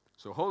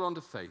 So hold on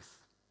to faith,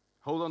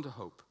 hold on to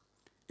hope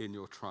in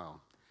your trial.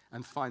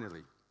 And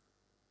finally,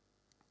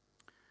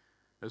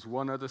 there's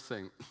one other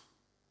thing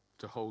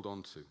to hold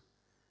on to.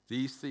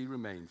 These three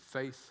remain: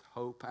 faith,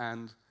 hope,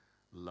 and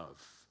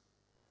love.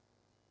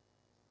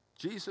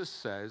 Jesus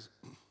says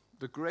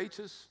the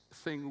greatest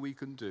thing we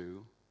can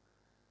do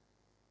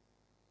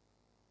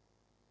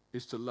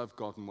is to love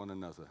God and one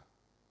another.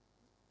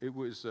 It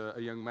was a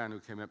young man who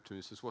came up to me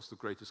and says, what's the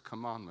greatest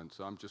commandment?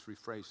 So I'm just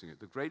rephrasing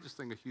it. The greatest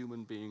thing a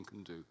human being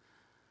can do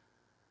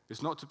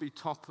is not to be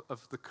top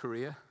of the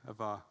career of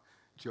our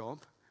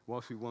job,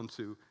 whilst we want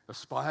to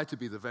aspire to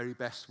be the very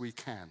best we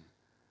can.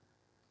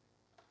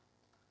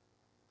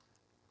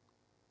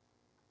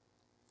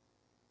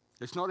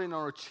 It's not in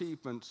our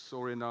achievements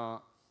or in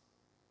our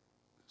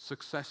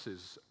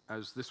successes,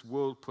 as this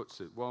world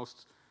puts it,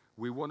 whilst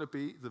we want to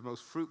be the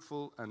most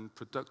fruitful and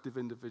productive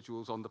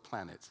individuals on the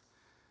planet.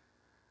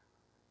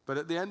 But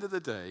at the end of the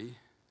day,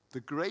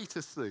 the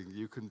greatest thing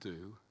you can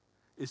do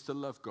is to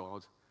love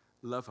God,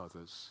 love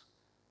others,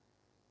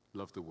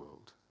 love the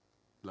world,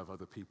 love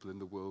other people in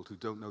the world who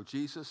don't know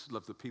Jesus,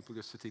 love the people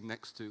you're sitting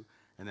next to,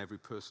 and every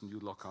person you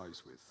lock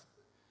eyes with.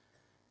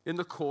 In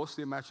the course,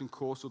 the Imagine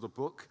course, or the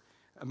book,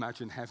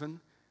 Imagine Heaven,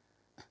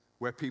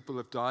 where people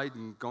have died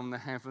and gone to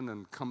heaven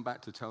and come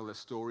back to tell their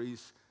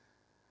stories,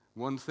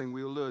 one thing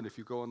we'll learn if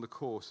you go on the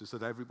course is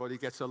that everybody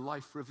gets a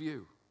life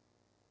review.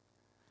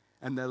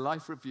 And their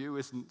life review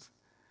isn't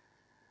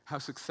how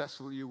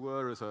successful you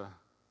were as a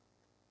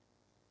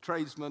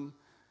tradesman,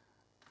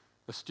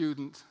 a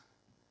student,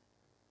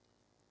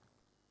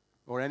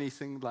 or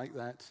anything like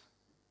that,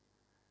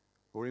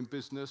 or in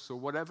business, or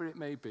whatever it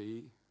may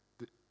be,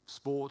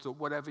 sport, or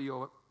whatever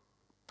your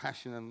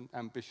passion and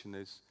ambition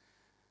is.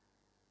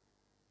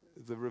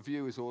 The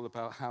review is all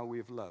about how we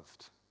have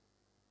loved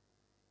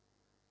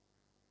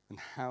and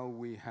how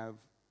we have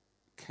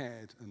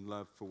cared and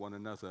loved for one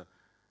another,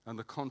 and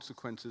the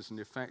consequences and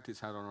the effect it's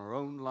had on our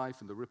own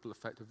life and the ripple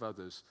effect of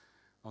others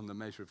on the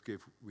measure of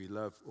give we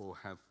love or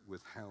have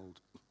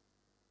withheld.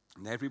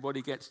 And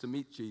everybody gets to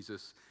meet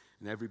Jesus,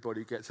 and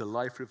everybody gets a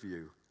life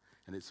review,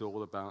 and it's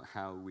all about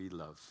how we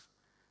love,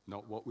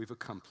 not what we've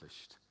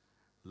accomplished.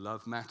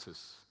 Love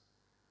matters.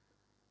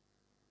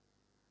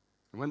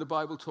 And when the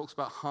Bible talks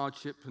about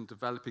hardship and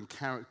developing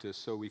character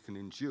so we can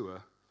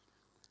endure,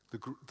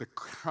 the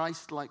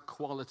Christ-like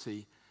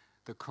quality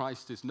that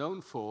Christ is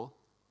known for,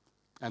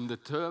 and the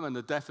term and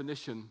the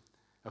definition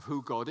of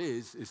who God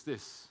is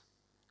this: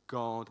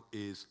 God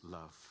is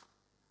love.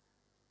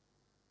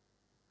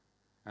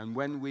 And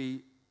when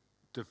we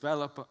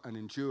develop and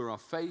endure our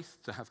faith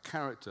to have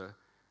character,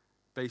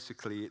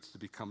 basically it's to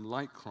become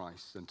like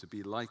Christ, and to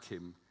be like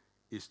him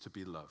is to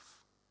be love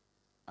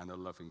and a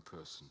loving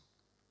person.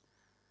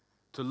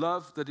 To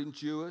love that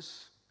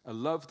endures, a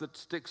love that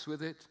sticks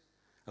with it,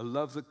 a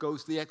love that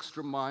goes the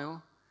extra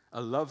mile,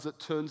 a love that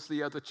turns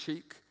the other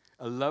cheek,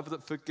 a love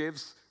that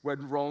forgives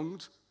when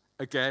wronged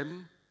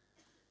again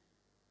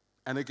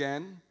and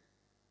again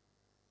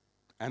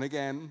and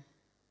again,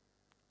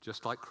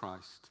 just like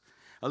Christ.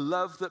 A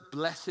love that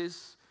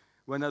blesses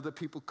when other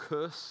people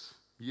curse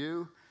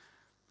you.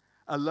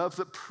 A love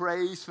that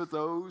prays for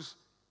those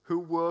who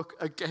work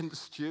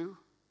against you.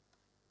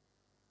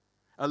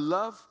 A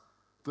love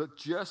that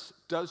just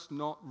does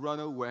not run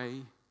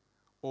away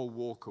or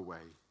walk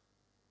away,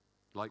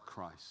 like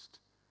Christ.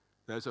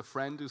 There's a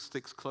friend who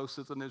sticks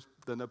closer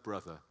than a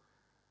brother,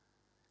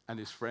 and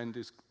that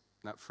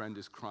friend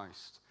is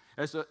Christ.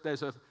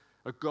 There's a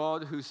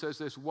God who says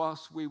this: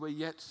 whilst we were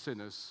yet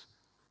sinners,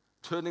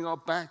 turning our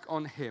back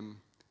on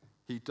him,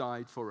 he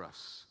died for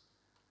us.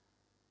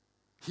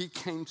 He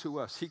came to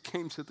us. He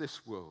came to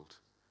this world.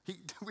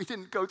 We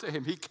didn't go to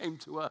him. He came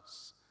to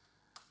us.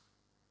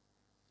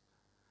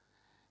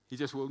 He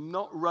just will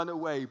not run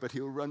away, but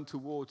he'll run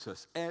towards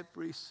us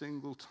every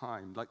single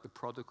time, like the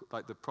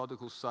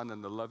prodigal son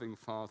and the loving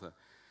father.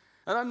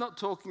 And I'm not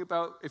talking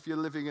about if you're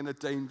living in a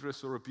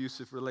dangerous or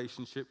abusive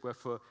relationship where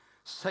for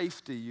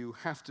safety you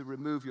have to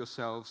remove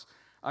yourselves.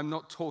 I'm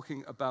not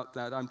talking about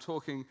that. I'm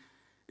talking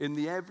in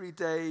the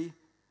everyday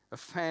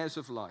affairs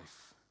of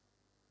life.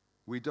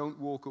 We don't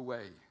walk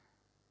away,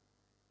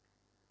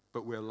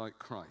 but we're like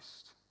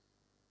Christ.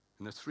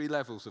 And there's 3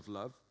 levels of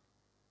love.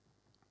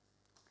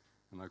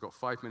 And I've got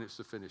 5 minutes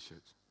to finish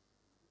it.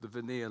 The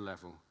veneer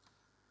level.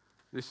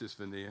 This is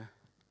veneer.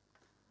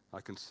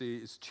 I can see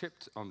it's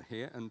chipped on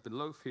here, and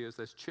below here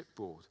there's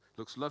chipboard.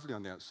 Looks lovely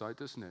on the outside,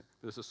 doesn't it?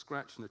 There's a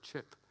scratch and a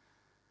chip.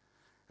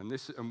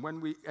 And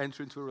when we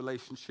enter into a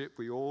relationship,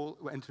 we all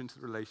enter into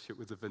the relationship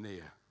with the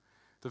veneer.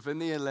 The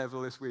veneer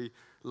level is we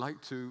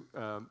like to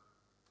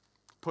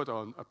put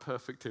on a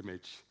perfect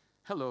image.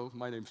 Hello,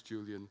 my name's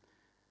Julian,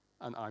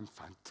 and I'm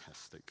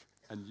fantastic,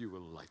 and you will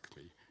like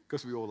me,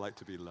 because we all like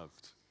to be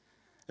loved.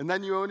 And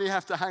then you only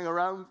have to hang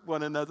around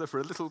one another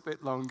for a little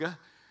bit longer,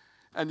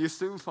 and you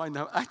soon find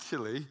out,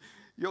 actually,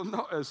 you're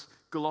not as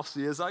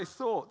glossy as I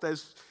thought.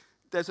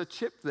 There's a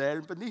chip there,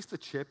 and beneath the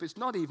chip, it's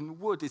not even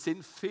wood, it's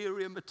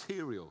inferior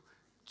material,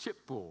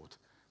 chipboard,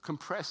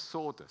 compressed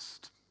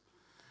sawdust.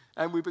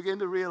 And we begin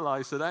to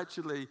realize that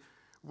actually,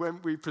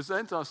 when we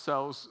present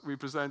ourselves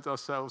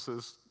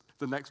as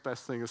the next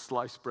best thing is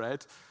sliced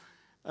bread.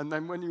 And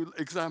then when you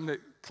examine it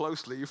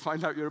closely, you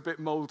find out you're a bit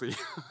moldy.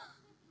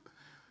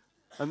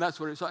 And that's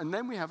what it's like. And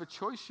then we have a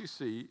choice, you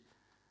see,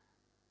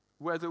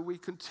 whether we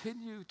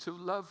continue to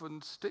love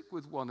and stick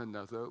with one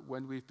another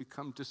when we've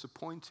become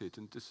disappointed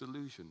and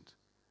disillusioned.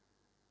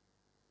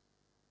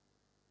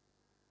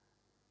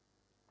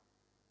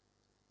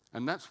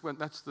 And that's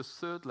the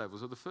third level.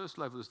 So the first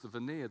level is the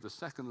veneer. The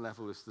second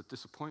level is the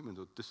disappointment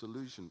or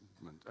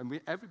disillusionment.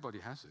 And everybody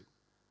has it,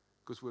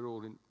 because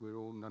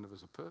none of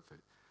us are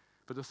perfect.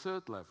 But the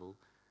third level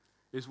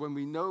is when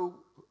we know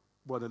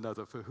one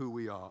another for who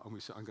we are, and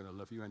we say, I'm going to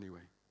love you anyway.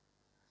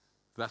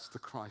 That's the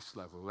Christ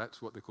level. That's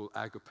what they call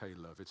agape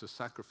love. It's a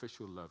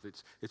sacrificial love.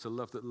 It's a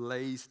love that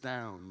lays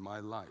down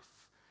my life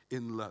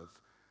in love,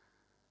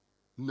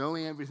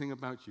 knowing everything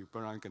about you, but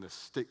I'm going to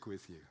stick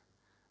with you.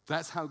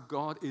 That's how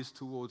God is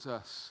towards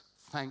us.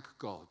 Thank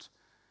God.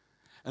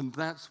 And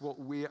that's what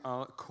we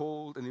are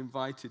called and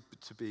invited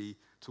to be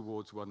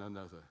towards one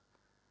another.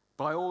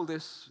 By all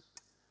this,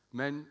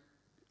 men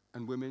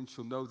and women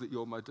shall know that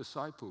you're my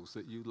disciples,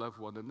 that you love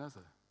one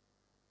another.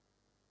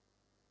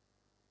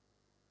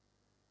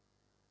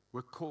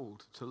 We're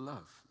called to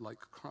love like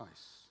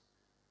Christ.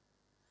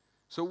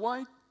 So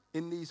why,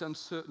 in these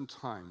uncertain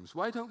times,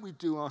 why don't we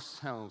do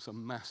ourselves a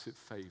massive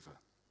favor?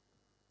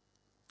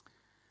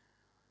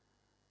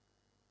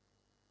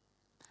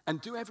 And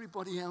do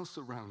everybody else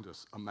around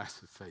us a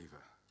massive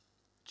favor.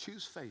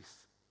 Choose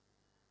faith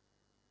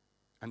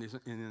and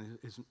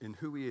in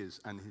who he is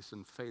and his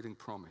unfailing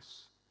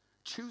promise.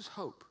 Choose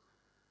hope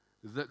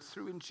that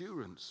through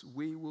endurance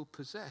we will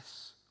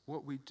possess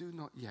what we do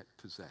not yet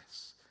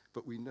possess,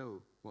 but we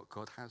know what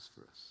God has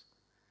for us.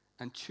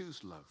 And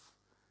choose love,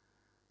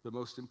 the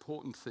most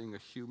important thing a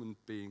human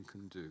being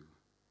can do.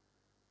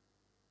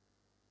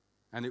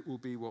 And it will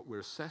be what we're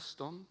assessed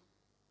on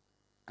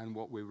and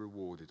what we're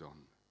rewarded on.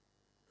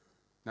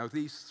 Now,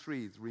 these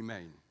three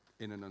remain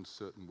in an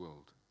uncertain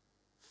world: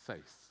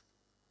 faith,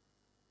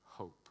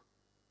 hope,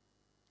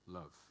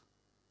 love.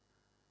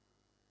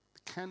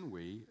 Can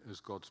we, as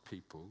God's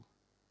people,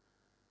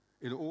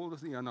 in all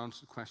of the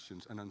unanswered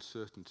questions and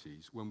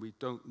uncertainties, when we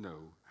don't know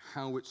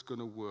how it's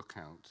going to work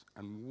out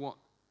and what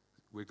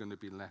we're going to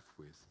be left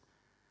with,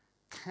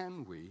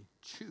 can we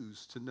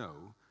choose to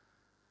know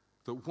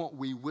that what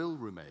we will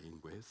remain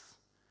with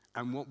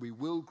and what we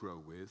will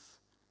grow with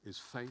is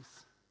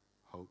faith,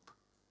 hope,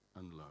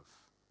 and love?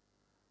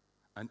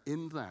 And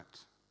in that,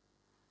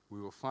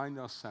 we will find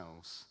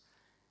ourselves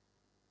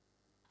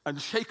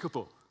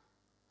unshakable,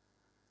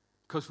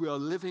 because we are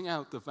living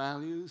out the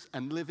values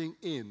and living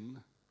in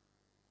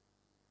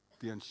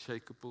the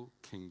unshakable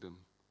kingdom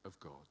of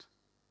God.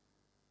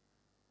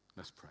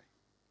 Let's pray.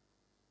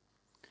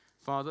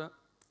 Father,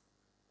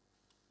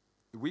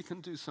 we can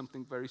do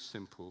something very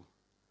simple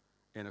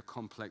in a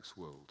complex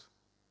world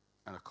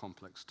and a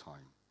complex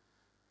time.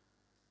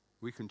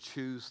 We can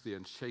choose the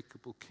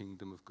unshakable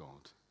kingdom of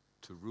God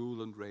to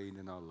rule and reign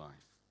in our life.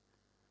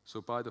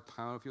 So by the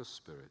power of your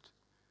Spirit,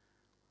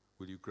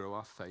 will you grow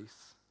our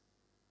faith?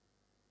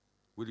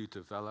 Will you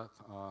develop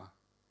our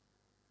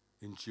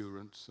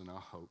endurance and our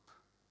hope?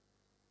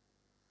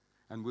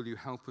 And will you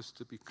help us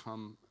to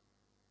become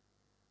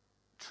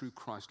true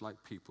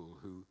Christ-like people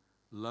who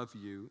love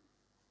you,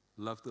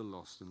 love the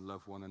lost, and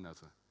love one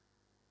another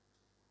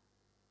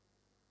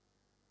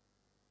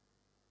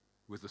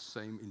with the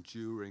same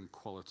enduring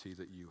quality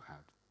that you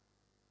had?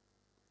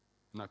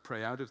 And I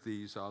pray out of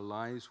these, our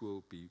lives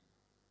will be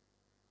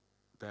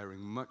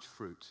bearing much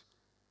fruit,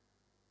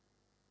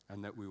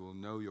 and that we will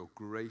know your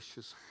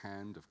gracious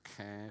hand of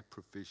care,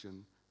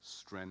 provision,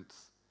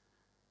 strength,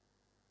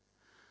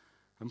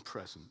 and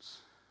presence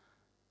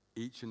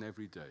each and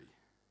every day.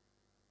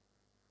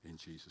 In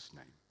Jesus'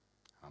 name,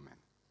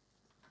 amen.